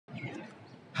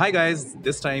Hi guys,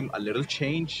 this time a little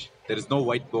change. There is no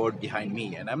whiteboard behind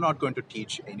me and I'm not going to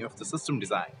teach any of the system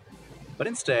design. But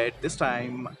instead, this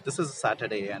time, this is a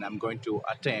Saturday and I'm going to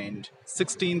attend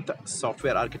 16th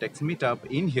Software Architects Meetup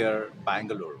in here,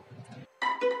 Bangalore.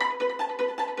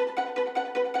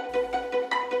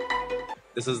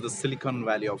 This is the Silicon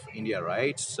Valley of India,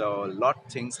 right? So a lot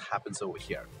of things happens over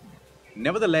here.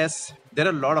 Nevertheless, there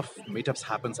are a lot of meetups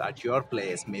happens at your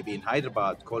place, maybe in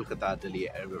Hyderabad, Kolkata, Delhi,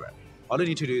 everywhere. All you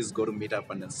need to do is go to Meetup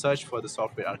and then search for the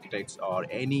software architects or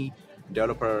any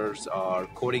developers or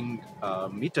coding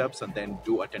meetups and then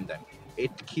do attend them.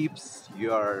 It keeps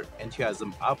your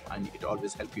enthusiasm up and it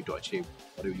always helps you to achieve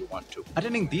whatever you want to.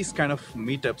 Attending these kind of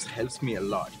meetups helps me a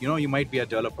lot. You know, you might be a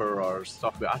developer or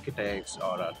software architect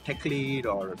or a tech lead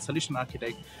or a solution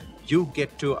architect. You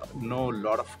get to know a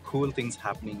lot of cool things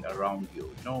happening around you.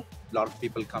 You know, a lot of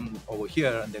people come over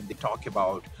here and then they talk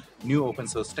about new open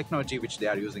source technology which they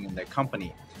are using in their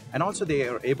company. And also they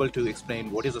are able to explain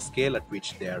what is the scale at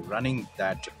which they are running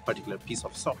that particular piece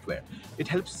of software. It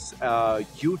helps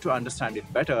you to understand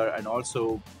it better and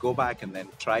also go back and then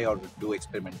try or do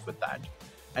experiments with that.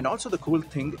 And also the cool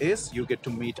thing is you get to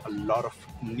meet a lot of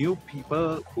new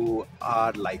people who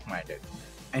are like-minded.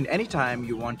 And anytime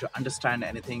you want to understand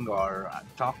anything or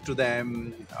talk to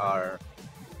them or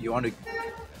you want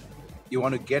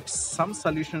to get some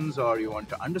solutions or you want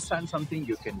to understand something,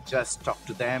 you can just talk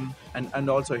to them. And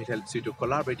also it helps you to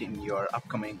collaborate in your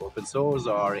upcoming open source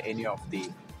or any of the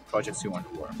projects you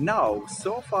want to work. Now,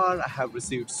 so far I have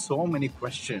received so many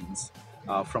questions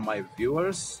from my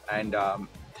viewers and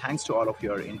thanks to all of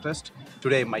your interest.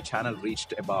 Today my channel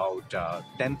reached about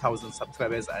 10,000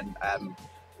 subscribers and I'm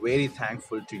very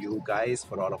thankful to you guys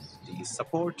for all of the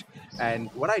support. And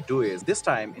what I do is this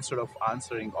time, instead of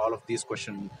answering all of these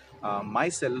questions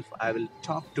myself, I will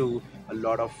talk to a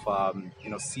lot of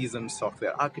seasoned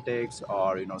software architects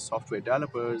or software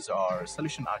developers or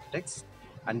solution architects,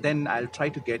 and then I'll try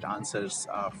to get answers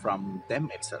from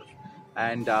them itself.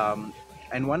 And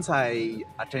once I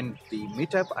attend the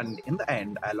meetup, and in the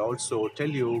end, I'll also tell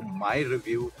you my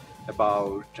review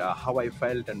about how I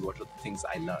felt and what are the things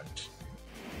I learned.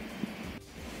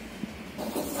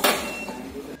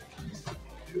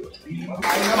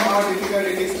 I know how difficult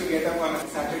it is to get up on a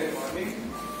Saturday morning.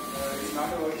 It's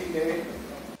not a working day.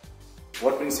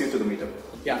 What brings you to the meetup?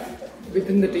 Yeah,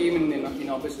 within the team in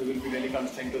office we will be very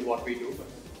constrained to what we do,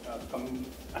 but coming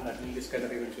and attending this kind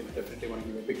of events will definitely want to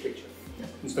give a big picture. Yeah.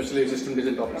 Especially system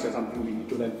design topics are something we need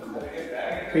to learn from the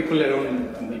people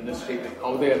around in the industry, like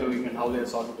how they are doing and how they are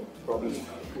solving the problems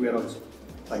we are also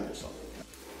trying to solve.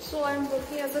 So I'm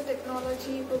working as a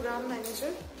technology program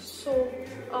manager. So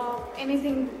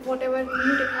anything, whatever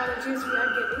new technologies we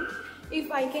are getting,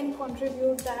 if I can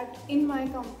contribute that in my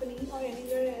company or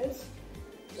anywhere else,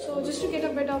 so just to get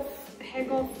a bit of heck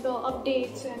of the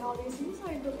updates and all these things,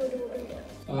 I prefer to go to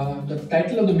meetup. The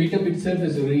title of the meetup itself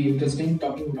is very interesting,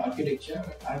 talking about architecture.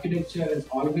 Architecture has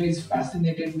always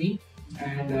fascinated me.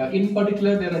 And in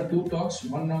particular, there are two talks,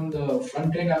 one on the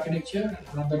front-end architecture and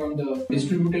another on the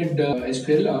distributed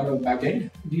SQL or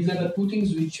backend. These are the two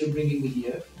things which are bringing me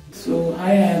here. So,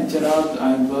 hi, I am Chirag.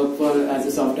 I work as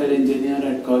a software engineer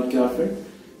at CureFit.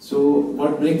 So,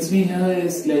 what brings me here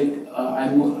is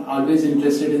I'm always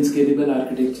interested in scalable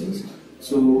architectures.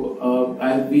 So,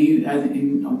 we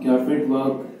in CureFit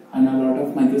work on a lot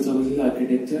of microservices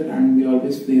architecture, and we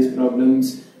always face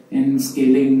problems in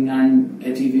scaling and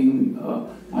achieving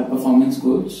our performance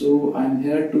goals. So I'm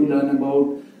here to learn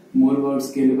more about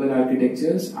scalable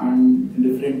architectures and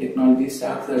different technology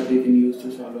stacks that we can use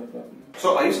to solve a problem.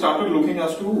 So I started looking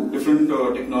as to different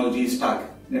technology stack,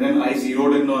 and then I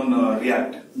zeroed in on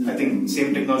React. I think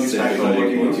same technology stack we're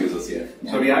working with users.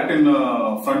 Yeah. So React in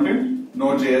front end,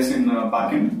 Node.js in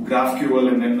back end,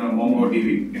 GraphQL, and then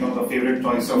MongoDB. The favorite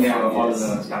choice of all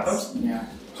the startups. Yeah.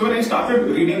 So when I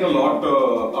started reading a lot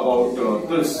about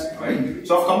this, right?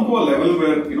 So I've come to a level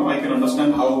where I can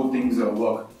understand how things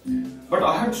work. But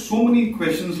I had so many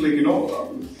questions like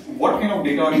what kind of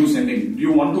data are you sending? Do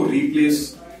you want to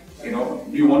replace? Do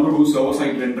you want to do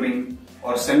server-side rendering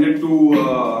or send it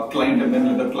to client and then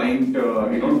let the client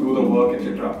do the work,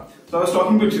 etc. So I was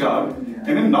talking to Chirag,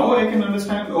 and then now I can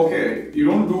understand. Okay, you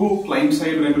don't do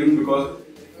client-side rendering because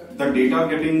the data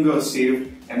getting saved.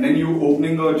 And then you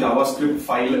opening a JavaScript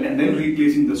file and then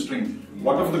replacing the string.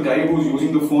 What if the guy who's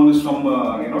using the phone is from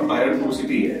tier 2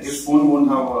 city? Yes. His phone won't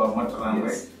have much RAM,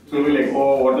 right? So he'll be like,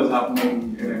 oh, what is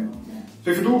happening?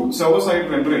 So if you do server-side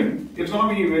rendering, it's going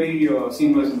to be very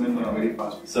seamless and then very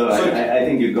fast. So I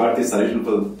think you got the solution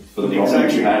for the problem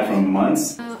you had from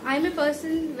months. I'm a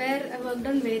person where I worked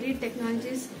on varied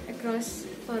technologies across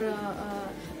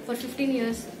for 15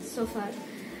 years so far.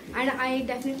 and I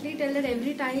definitely tell her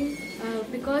every time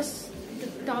because the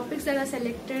topics that are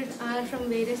selected are from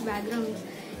various backgrounds.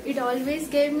 It always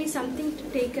gave me something to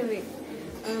take away,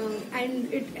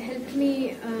 and it helped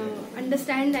me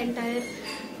understand the entire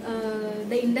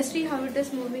the industry, how it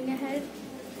is moving ahead,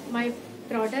 my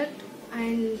product,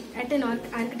 and at an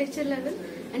architecture level.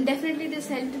 And definitely this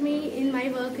helped me in my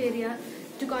work area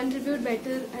to contribute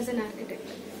better as an architect.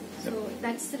 So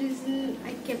that's the reason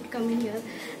I kept coming here,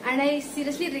 and I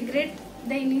seriously regret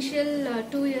the initial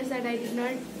 2 years that I did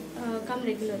not come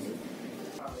regularly.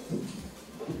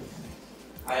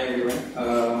 Hi everyone,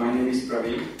 my name is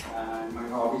Praveen, and my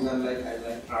hobbies are like I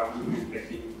like traveling and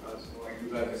trekking, so I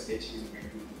do like a sketching and painting.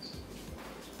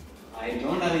 I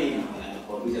don't have any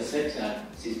hobbies as such.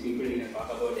 Since people talk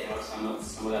about they have some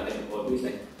of the other hobbies,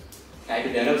 like try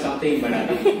to develop something, but I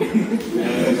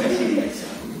never succeed in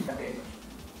that.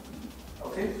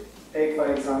 Okay. Take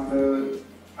for example,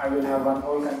 I will have one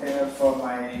whole container for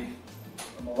my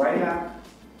mobile app.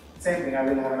 Same thing, I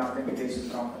will have an authentication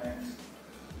component.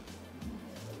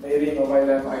 Maybe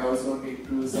mobile app, I also need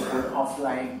to support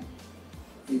offline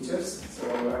features. So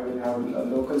I will have a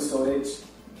local storage. So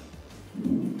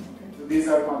these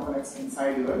are components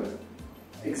inside your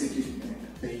execution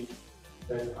unit.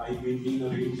 That I maintain a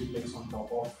range index on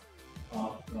top of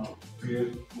where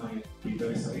my data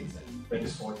resides, and that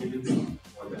is sorted in some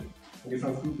order. And if I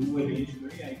have to do a range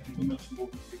query, I pretty much know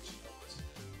which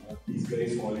these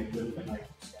guys fall into it, and I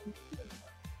can them.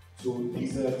 So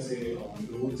these are, say,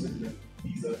 roads, and then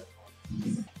these are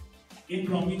these. In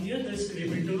Prometheus, the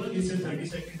script interval is a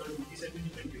 30-second or 20-second.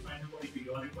 You can define according to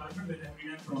your requirement, where every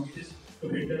time Prometheus to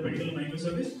hit that particular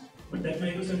microservice. But that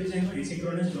microservice has no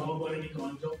asynchronous job or any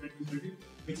cron job that you do,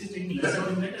 which is taking less out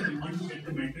of that, and you want to get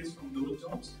the metrics from those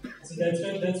jobs. So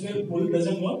that's where pull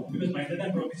doesn't work, because by the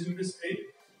time Prometheus will scrape,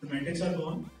 the metrics are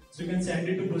gone. So you can send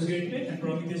it to Push Gateway, and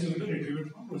Prometheus will retrieve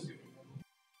it from Push Gateway.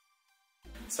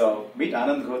 So meet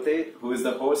Anand Ghote, who is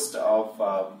the host of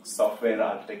Software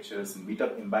Architectures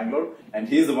Meetup in Bangalore, and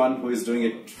he's the one who is doing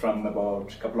it from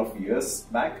about a couple of years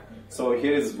back. So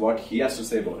here is what he has to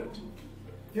say about it.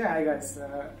 Yeah, hi guys.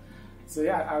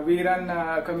 We run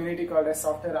a community called as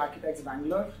Software Architects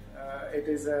Bangalore. It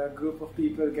is a group of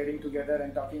people getting together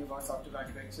and talking about software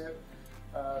architecture.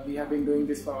 We have been doing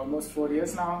this for almost 4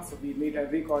 years now. So we meet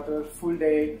every quarter, full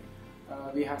day.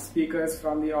 We have speakers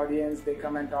from the audience. They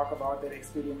come and talk about their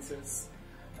experiences.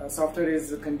 Software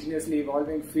is a continuously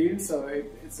evolving field, so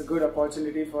it's a good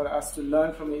opportunity for us to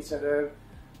learn from each other,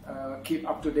 keep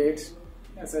up to date.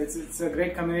 Yeah, so it's a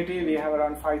great community. We have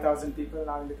around 5,000 people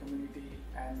now in the community,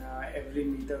 and every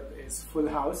meetup is full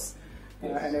house.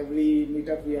 And every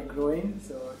meetup we are growing.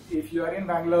 So if you are in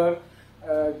Bangalore,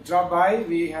 drop by.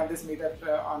 We have this meetup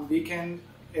on weekend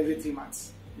every 3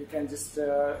 months. You can just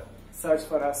search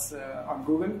for us on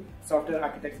Google, Software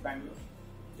Architects Bangalore.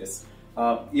 Yes.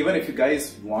 Even if you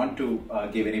guys want to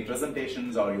give any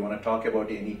presentations or you want to talk about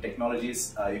any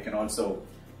technologies, you can also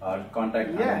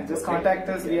contact. Yeah, just contact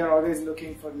us. We are always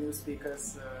looking for new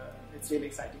speakers. It's really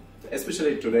exciting.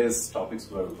 Especially today's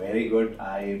topics were very good.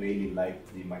 I really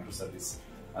liked the microservice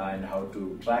and how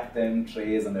to track them,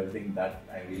 trace, and everything. That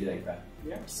I really like that.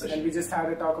 Yeah. Session. And we just had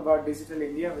a talk about Digital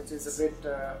India, which is a bit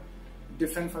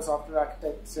different for software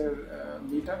architecture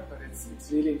meetup, but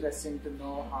it's really interesting to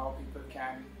know how people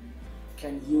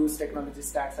can use technology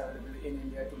stacks available in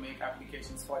India to make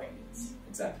applications for Indians.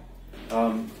 Exactly.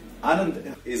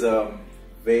 Anand is a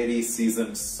very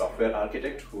seasoned software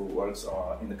architect who works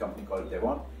in the company called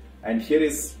Devon, and here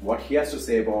is what he has to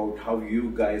say about how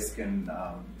you guys can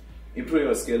improve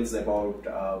your skills about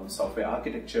software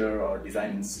architecture or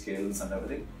design skills and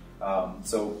everything.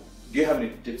 So do you have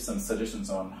any tips and suggestions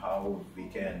on how we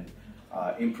can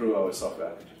improve our software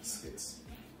architecture skills?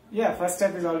 Yeah, first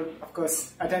step is, of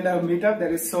course, attend our meetup.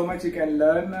 There is so much you can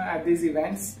learn at these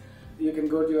events. You can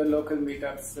go to your local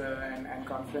meetups and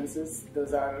conferences.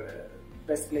 Those are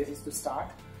best places to start.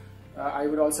 I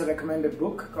would also recommend a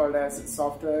book called as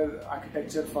Software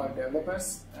Architecture for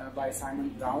Developers by Simon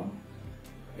Brown.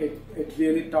 It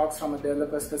really talks from a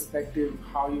developer's perspective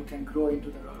how you can grow into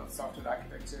the role of software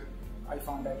architecture. I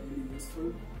found that really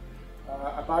useful.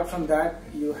 Apart from that,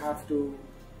 you have to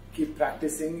keep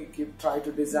practicing, try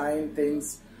to design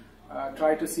things,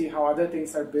 try to see how other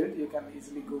things are built. You can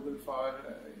easily Google for,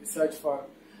 search for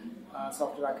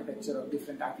software architecture of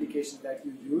different applications that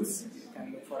you use. You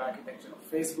can look for architecture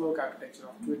of Facebook, architecture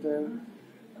of Twitter,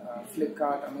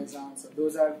 Flipkart, Amazon. So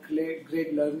those are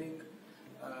great learning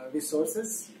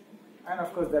resources. And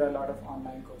of course, there are a lot of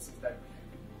online courses that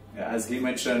we have. Yeah, as he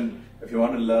mentioned, if you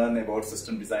want to learn about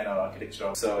system design or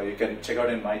architecture, so you can check out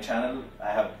in my channel.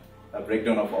 I have a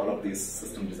breakdown of all of these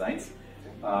system designs.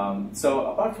 So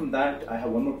apart from that, I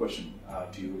have one more question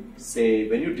to you. Say,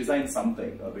 when you design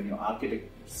something or when you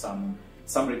architect some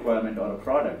requirement or a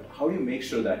product, how do you make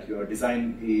sure that your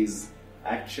design is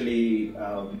actually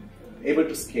able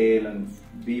to scale and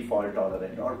be fault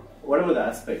tolerant, or whatever the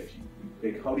aspect?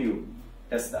 Like, how do you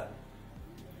test that?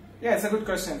 Yeah, it's a good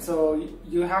question. So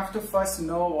you have to first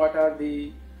know what are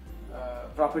the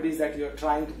properties that you're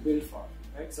trying to build for.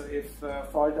 Right? So if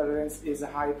fault tolerance is a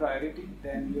high priority,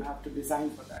 then you have to design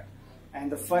for that. And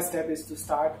the first step is to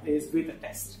start is with a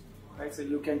test. Right? So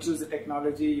you can choose the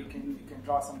technology, you can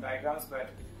draw some diagrams, but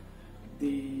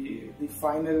the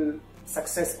final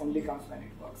success only comes when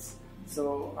it works.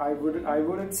 So I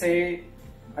will say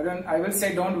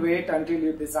don't wait until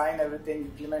you design everything,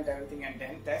 implement everything, and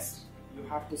then test. You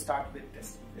have to start with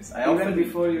testing. Yes, Even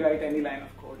before you write any line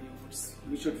of code,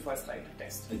 you should first write a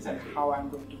test. Exactly. How I'm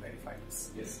going to verify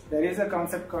this. Yes. There is a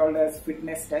concept called as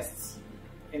fitness tests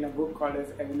in a book called as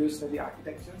Evolutionary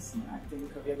Architectures. I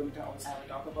think we are going to also have a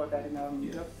talk about that in our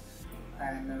meetup.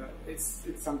 And it's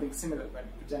something similar, but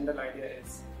the general idea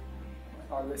is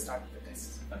always start with the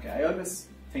test. Okay, I always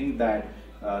think that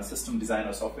system design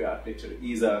or software architecture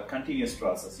is a continuous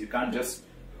process. You can't just,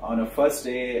 on a first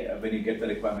day when you get the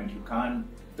requirement, you can't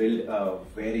build a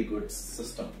very good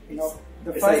system.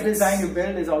 The first design you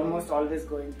build is almost always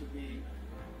going to be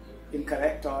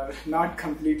incorrect or not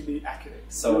completely accurate.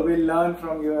 So you will learn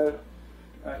from your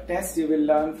test, you will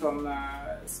learn from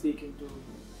speaking to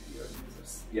your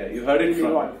users. Yeah, you heard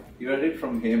it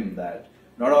from him that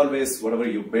not always whatever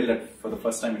you build for the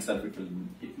first time itself,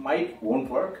 it won't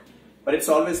work, but it's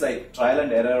always like trial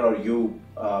and error, or you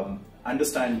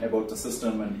understand about the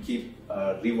system and keep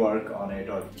rework on it,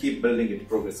 or keep building it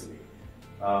progressively.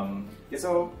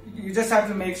 So you just have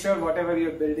to make sure whatever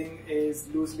you're building is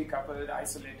loosely coupled,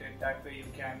 isolated. That way you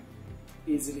can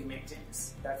easily make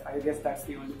changes. I guess that's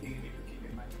the only thing you need to keep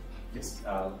in mind. Yes.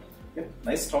 Yeah.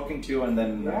 Nice talking to you, and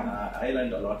then I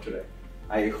learned a lot today.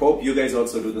 I hope you guys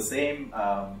also do the same.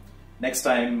 Next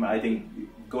time, I think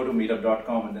go to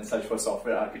meetup.com and then search for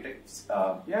software architects.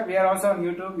 Yeah, we are also on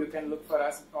YouTube. You can look for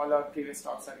us. All our previous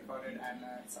talks are recorded and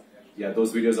it's up there. Yeah,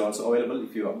 those videos are also available.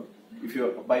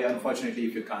 Unfortunately,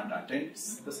 if you can't attend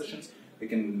the sessions, you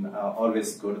can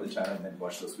always go to the channel and then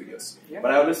watch those videos. Yeah.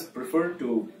 But I always prefer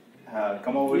to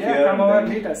come over here. Come over and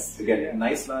meet us. To get a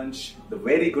nice lunch. The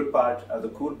very good part, the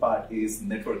cool part is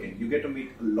networking. You get to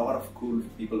meet a lot of cool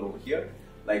people over here,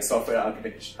 like software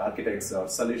architects or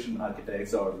solution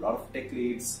architects, or a lot of tech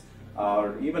leads,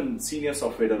 or even senior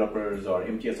software developers or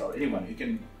MTS or anyone. You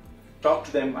can talk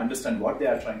to them, understand what they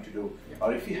are trying to do,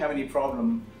 or if you have any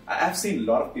problem. I've seen a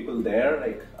lot of people there,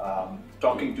 like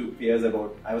talking to peers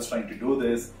about, I was trying to do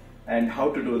this and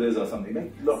how to do this or something.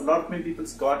 Like, lot many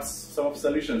people's got some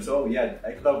solutions. Oh yeah,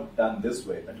 I could have done this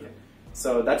way.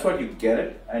 So that's what you get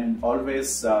it, and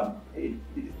always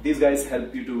these guys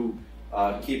help you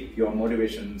to keep your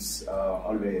motivations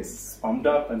always pumped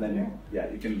up, and then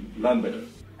you can learn better.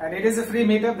 And it is a free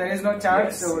meetup, there is no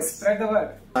charge, spread the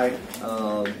word. Hi,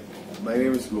 my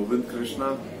name is Govind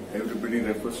Krishna. Everybody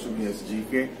refers to me as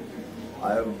GK.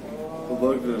 I have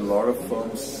worked in a lot of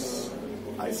firms.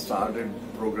 I started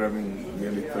programming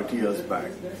nearly 30 years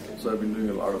back, so I've been doing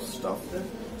a lot of stuff.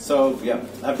 So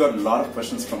I've got a lot of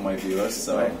questions from my viewers.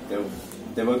 So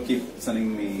they will keep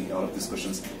sending me all of these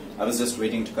questions. I was just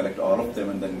waiting to collect all of them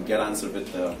and then get answered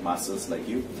with the masters like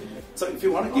you. So if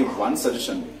you want to give one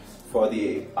suggestion for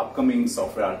the upcoming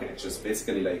software architectures,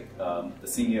 basically like the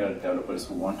senior developers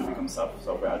who want to become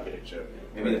software architecture,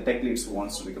 maybe the tech leads who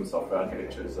wants to become software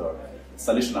architectures or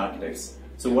solution architects.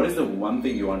 So what is the one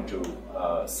thing you want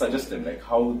to suggest them, like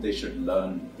how they should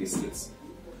learn these skills?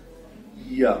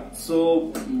 Yeah,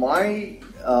 so I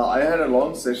had a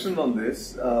long session on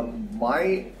this.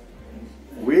 My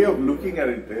way of looking at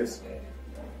it is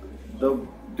the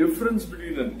difference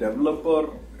between a developer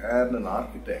and an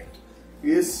architect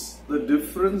is the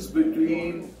difference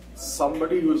between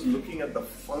somebody who's looking at the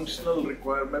functional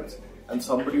requirements and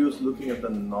somebody who's looking at the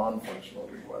non-functional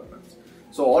requirements.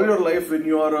 So all your life when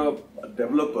you are a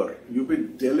developer, you've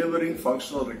been delivering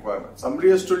functional requirements. Somebody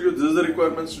has told you this is the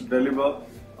requirements to deliver,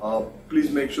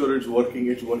 please make sure it's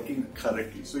working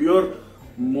correctly. So you're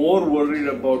more worried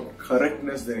about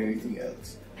correctness than anything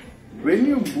else. When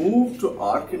you move to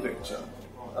architecture,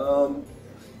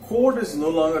 code is no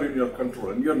longer in your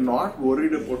control and you're not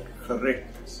worried about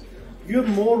correctness. You're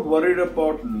more worried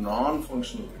about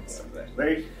non-functional things,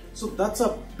 right? So that's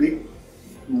a big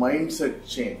mindset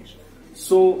change.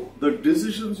 So the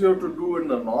decisions you have to do and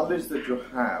the knowledge that you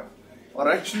have are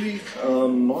actually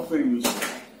not very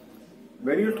useful.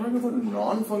 When you're talking about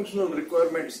non-functional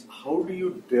requirements, how do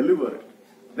you deliver it?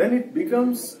 then it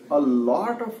becomes a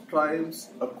lot of times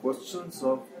a questions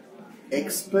of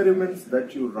experiments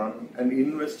that you run and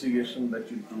investigation that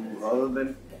you do rather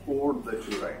than code that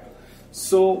you write.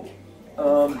 So,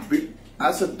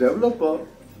 as a developer,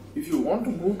 if you want to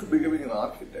move to becoming an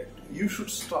architect, you should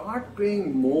start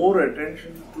paying more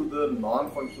attention to the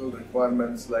non-functional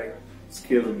requirements like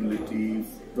scalability,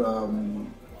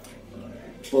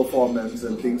 performance,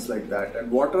 and things like that. And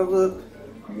what are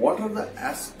the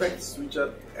aspects which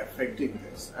are affecting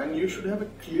this? And you should have a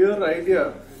clear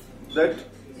idea that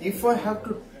if I have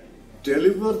to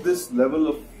deliver this level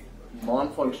of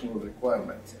non-functional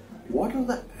requirements, what are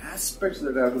the aspects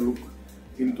that I have to look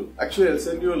into? Actually, I'll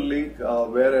send you a link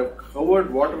where I've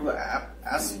covered what are the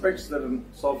aspects that a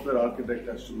software architect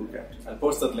has to look at. I'll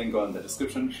post that link on the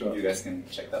description. Sure. You guys can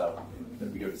check that out in the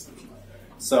video description.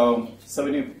 So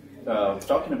when you're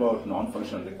talking about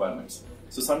non-functional requirements,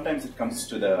 so sometimes it comes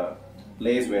to the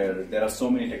place where there are so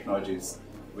many technologies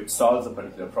which solves a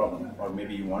particular problem, or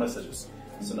maybe you want to suggest.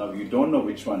 So now you don't know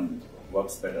which one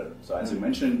works better. So as you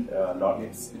mentioned,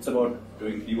 it's about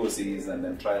doing POCs and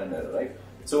then trial and error, right?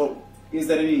 So is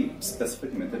there any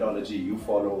specific methodology you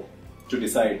follow to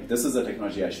decide this is the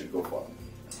technology I should go for?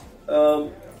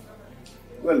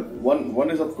 Well,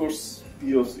 one is of course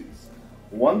POCs.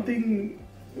 One thing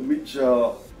which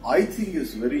I think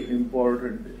is very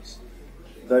important is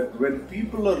that when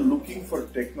people are looking for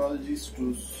technologies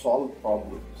to solve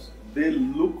problems, they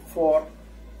look for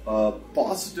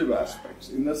positive aspects.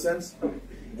 In the sense,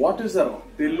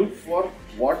 they look for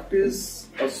what is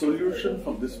a solution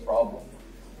for this problem.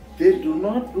 They do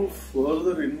not do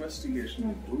further investigation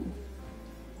into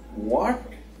what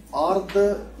are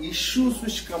the issues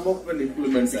which come up when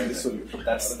implementing the solution.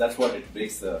 That's what it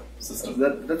breaks the system.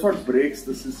 That's what breaks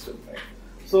the system, right?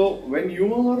 So when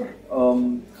you are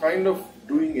kind of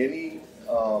doing any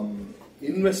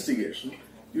investigation,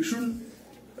 you shouldn't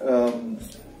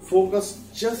focus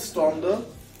just on the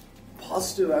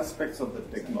positive aspects of the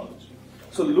technology.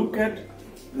 So look at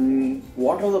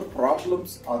what are the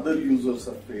problems other users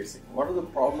are facing, what are the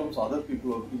problems other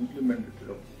people who have implemented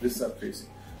this are facing.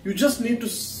 You just need to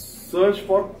search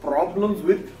for problems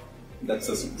with that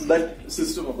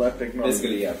system of that technology.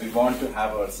 Basically, yeah, we want to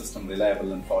have our system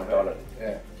reliable and fault tolerant.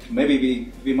 Yeah.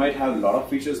 Maybe we might have a lot of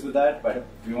features with that, but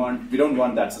we don't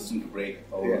want that system to break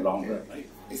over the long run, right?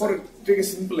 Take a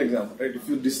simple example, right? If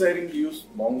you're deciding to use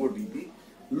MongoDB,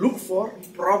 look for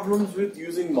problems with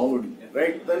using MongoDB,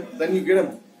 right? Then you get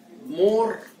a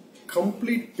more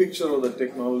complete picture of the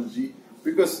technology,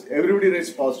 because everybody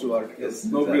writes positive articles,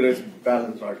 nobody writes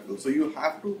balanced articles. So you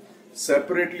have to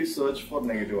separately search for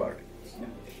negative articles. Yeah.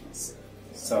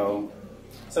 So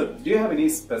do you have any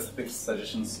specific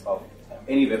suggestions of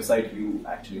any website you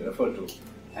actually refer to,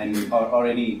 and or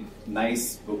any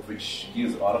nice book which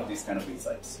gives all of these kind of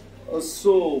insights?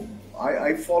 So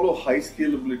I follow High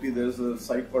Scalability. There's a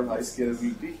site called High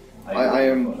Scalability. I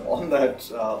am on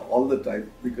that all the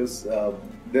time because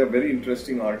they're very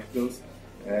interesting articles,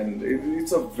 and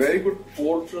it's a very good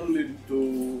portal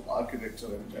into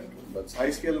architecture in general. But High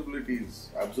Scalability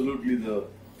is absolutely the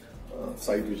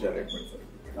site which I recommend for everybody.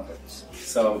 Okay.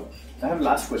 So I have a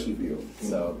last question for you.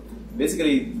 So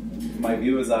basically, my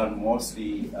viewers are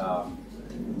mostly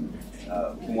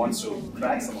who wants to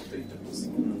crack some of the interviews.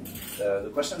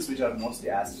 The questions which are mostly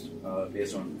asked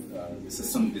based on the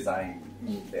system design,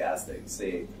 they ask, like,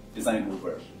 say, design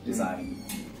Uber, design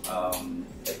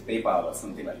like PayPal or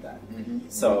something like that.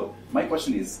 So my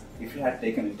question is, if you had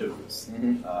taken interviews,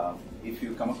 if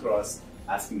you come across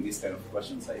asking these kind of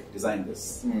questions, like design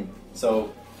this,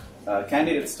 so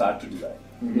candidates start to design.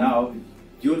 Now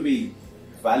you'll be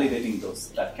validating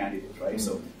that candidate, right?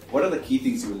 So what are the key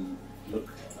things you will look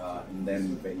in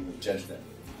them when you judge them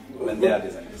when they are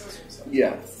designing systems? So,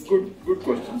 yeah, good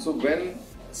question. So when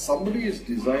somebody is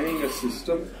designing a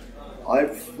system, I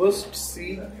first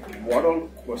see what all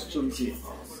questions he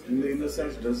asks. In the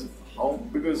sense,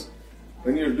 because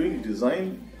when you're doing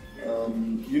design,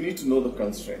 you need to know the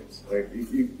constraints, right?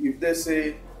 If they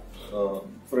say,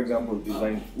 for example,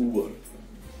 design Uber,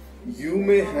 you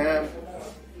may have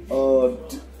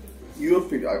your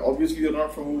pick. Obviously, you're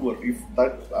not from Uber.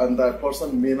 That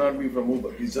person may not be from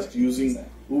Uber. He's just using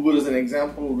Uber as an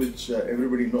example, which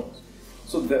everybody knows.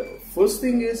 So the first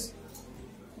thing is,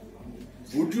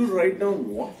 would you write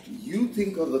down what you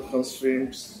think are the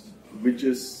constraints which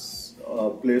is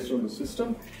placed on the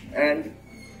system and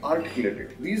articulate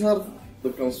it? These are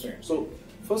the constraints. So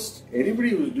first,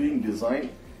 anybody who's doing design,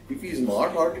 if he's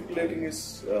not articulating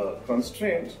his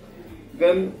constraints,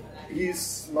 then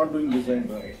he's not doing design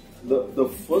right. The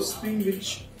first thing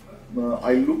which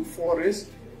I look for is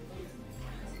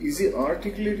is he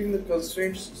articulating the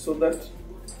constraints so that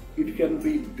it can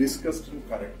be discussed and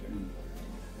corrected?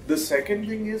 The second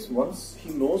thing is, once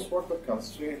he knows what the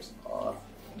constraints are,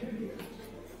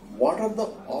 what are the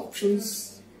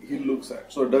options he looks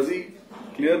at? So does he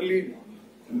clearly,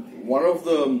 one of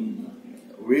the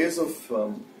ways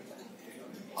of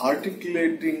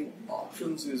articulating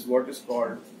options is what is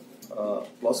called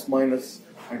plus, minus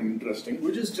and interesting,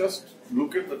 which is just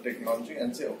look at the technology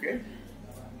and say, okay,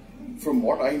 from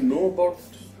what I know about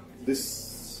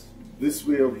this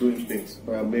way of doing things,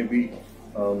 maybe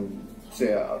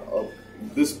say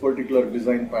this particular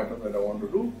design pattern that I want to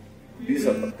do, these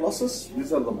are the pluses,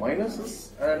 these are the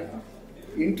minuses, and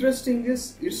interesting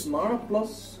is it's not a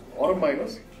plus or a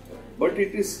minus, but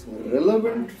it is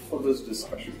relevant for this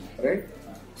discussion, right?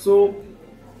 So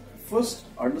first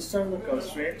understand the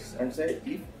constraints and say,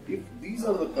 if these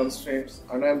are the constraints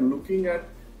and I'm looking at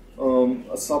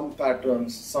some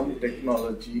patterns, some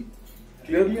technology,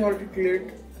 clearly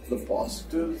articulate the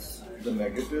positives, the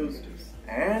negatives,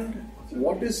 and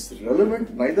what is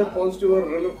relevant, neither positive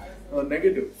or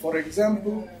negative. For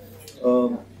example,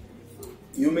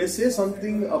 you may say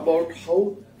something about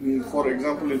how, for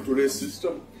example, in today's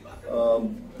system,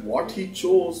 what he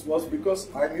chose was because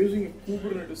I'm using a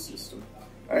Kubernetes system,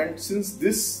 and since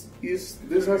this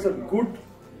has a good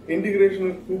integration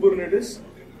with Kubernetes,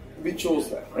 we chose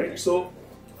that, right? So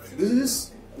this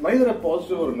is neither a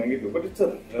positive or a negative, but it's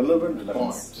a relevant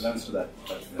point to that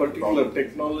particular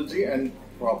technology and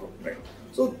problem, right?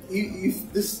 So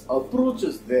if this approach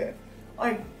is there,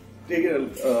 I take it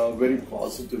very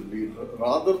positively,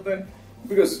 rather than,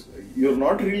 because you're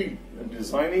not really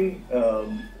designing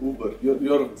Uber,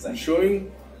 you're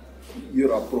showing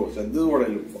your approach, and this is what I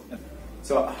look for.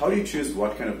 So how do you choose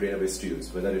what kind of database to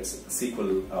use, whether it's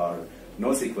SQL or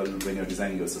NoSQL when you're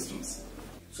designing your systems?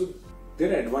 So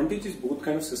there are advantages both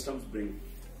kind of systems bring,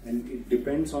 and it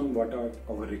depends on what are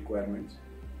our requirements.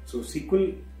 So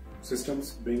SQL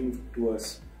systems bring to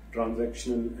us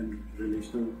transactional and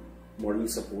relational model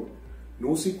support.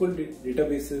 NoSQL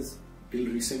databases till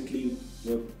recently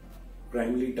were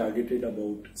primarily targeted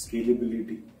about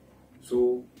scalability.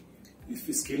 So if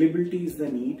scalability is the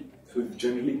need, so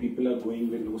generally people are going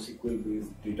with NoSQL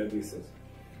based databases,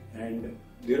 and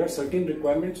there are certain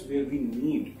requirements where we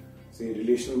need, say,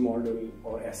 relational model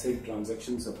or asset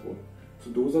transaction support. So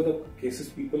those are the cases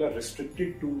people are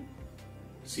restricted to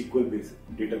SQL based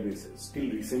databases till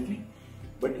recently.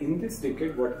 But in this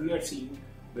decade, what we are seeing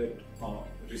that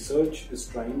research is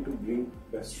trying to bring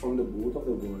best from the both of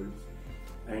the worlds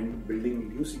and building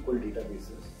new SQL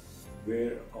databases,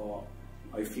 where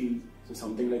I feel so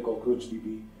something like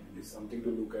CockroachDB is something to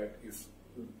look at if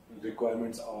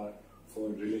requirements are for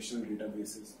relational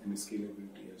databases and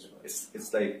scalability as well.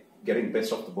 It's like getting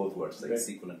best of the both worlds, like right.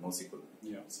 SQL and NoSQL.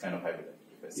 Yeah. It's kind of hybrid.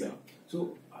 Yeah.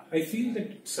 So I feel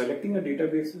that selecting a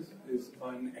database is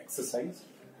an exercise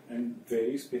and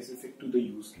very specific to the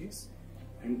use case,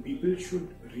 and people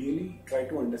should really try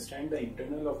to understand the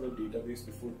internal of the database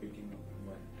before picking up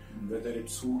one, whether it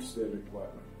suits their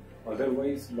requirement.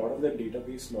 Otherwise, a lot of the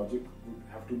database logic would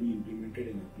have to be implemented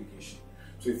in application.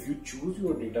 So if you choose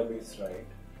your database right,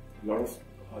 a lot of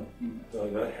the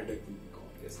other headache will be gone.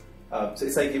 Yes. So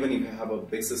it's like even if you have a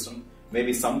big system,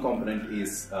 maybe some component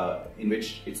is in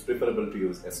which it's preferable to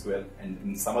use SQL, and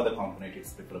in some other component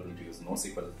it's preferable to use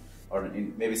NoSQL, or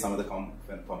in maybe some other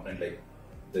component like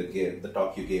the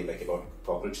talk you gave like about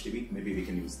CockroachDB, maybe we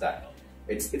can use that.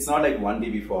 It's not like one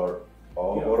DB for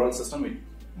overall system. It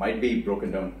might be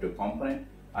broken down to component.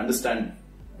 Understand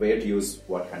where to use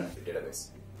what kind of database.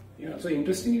 Yeah. So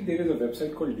interestingly, there is a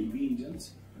website called DB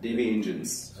Engines. DB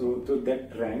Engines. So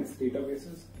that ranks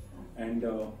databases, and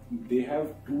they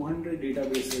have 200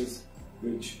 databases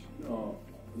which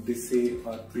they say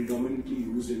are predominantly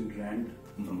used in RAND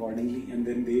accordingly, and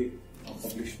then they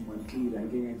publish monthly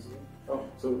ranking as well.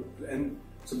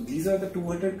 So these are the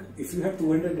 200. If you have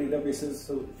 200 databases,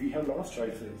 so we have a lot of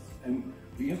choices, and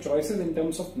we have choices in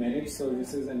terms of managed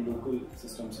services and local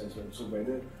systems as well. So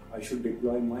whether I should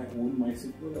deploy my own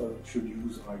MySQL or should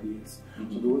use RDS.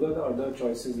 So those are the other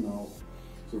choices now.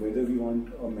 So whether we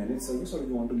want a managed service or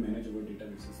we want to manage our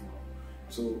databases now.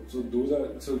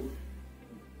 So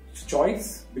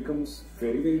choice becomes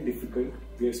very, very difficult.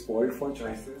 We are spoiled for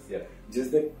choices. Yeah.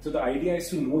 Just that. So the idea is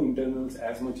to know internals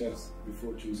as much as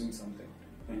before choosing something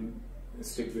and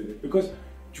stick with it, because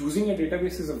choosing a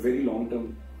database is a very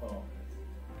long-term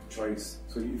choice.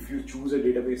 So if you choose a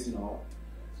database now,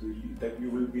 so that you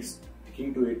will be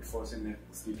sticking to it for the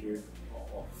next decade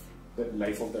of the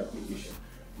life of the application.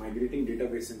 Migrating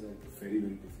databases are very,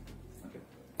 very difficult. Okay.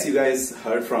 You guys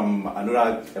heard from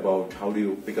Anurag about how do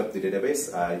you pick up the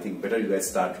database. I think better you guys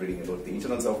start reading about the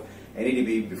internals of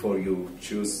AnyDB before you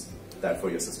choose that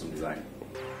for your system design.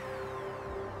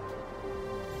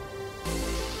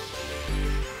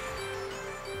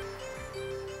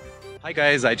 Hi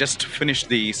guys, I just finished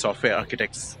the Software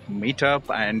Architects Meetup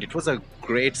and it was a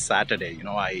great Saturday. You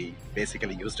know, I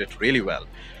basically used it really well.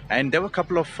 And there were a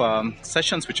couple of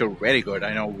sessions which are very good.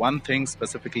 I know one thing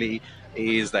specifically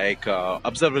is like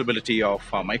observability of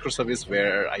microservice,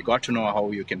 where I got to know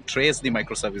how you can trace the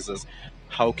microservices,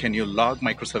 how can you log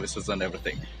microservices and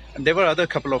everything. And there were other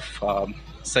couple of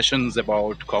sessions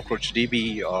about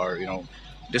CockroachDB or, you know,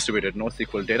 distributed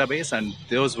NoSQL database, and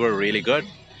those were really good.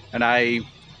 And I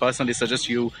personally suggest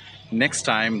you next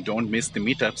time don't miss the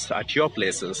meetups at your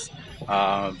places.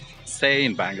 Say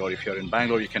in Bangalore, if you're in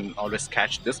Bangalore, you can always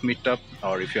catch this meetup,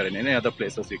 or if you're in any other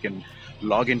places, you can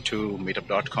log into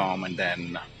meetup.com and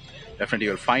then definitely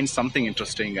you'll find something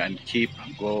interesting and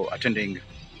go attending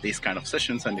these kind of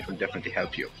sessions, and it will definitely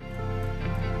help you.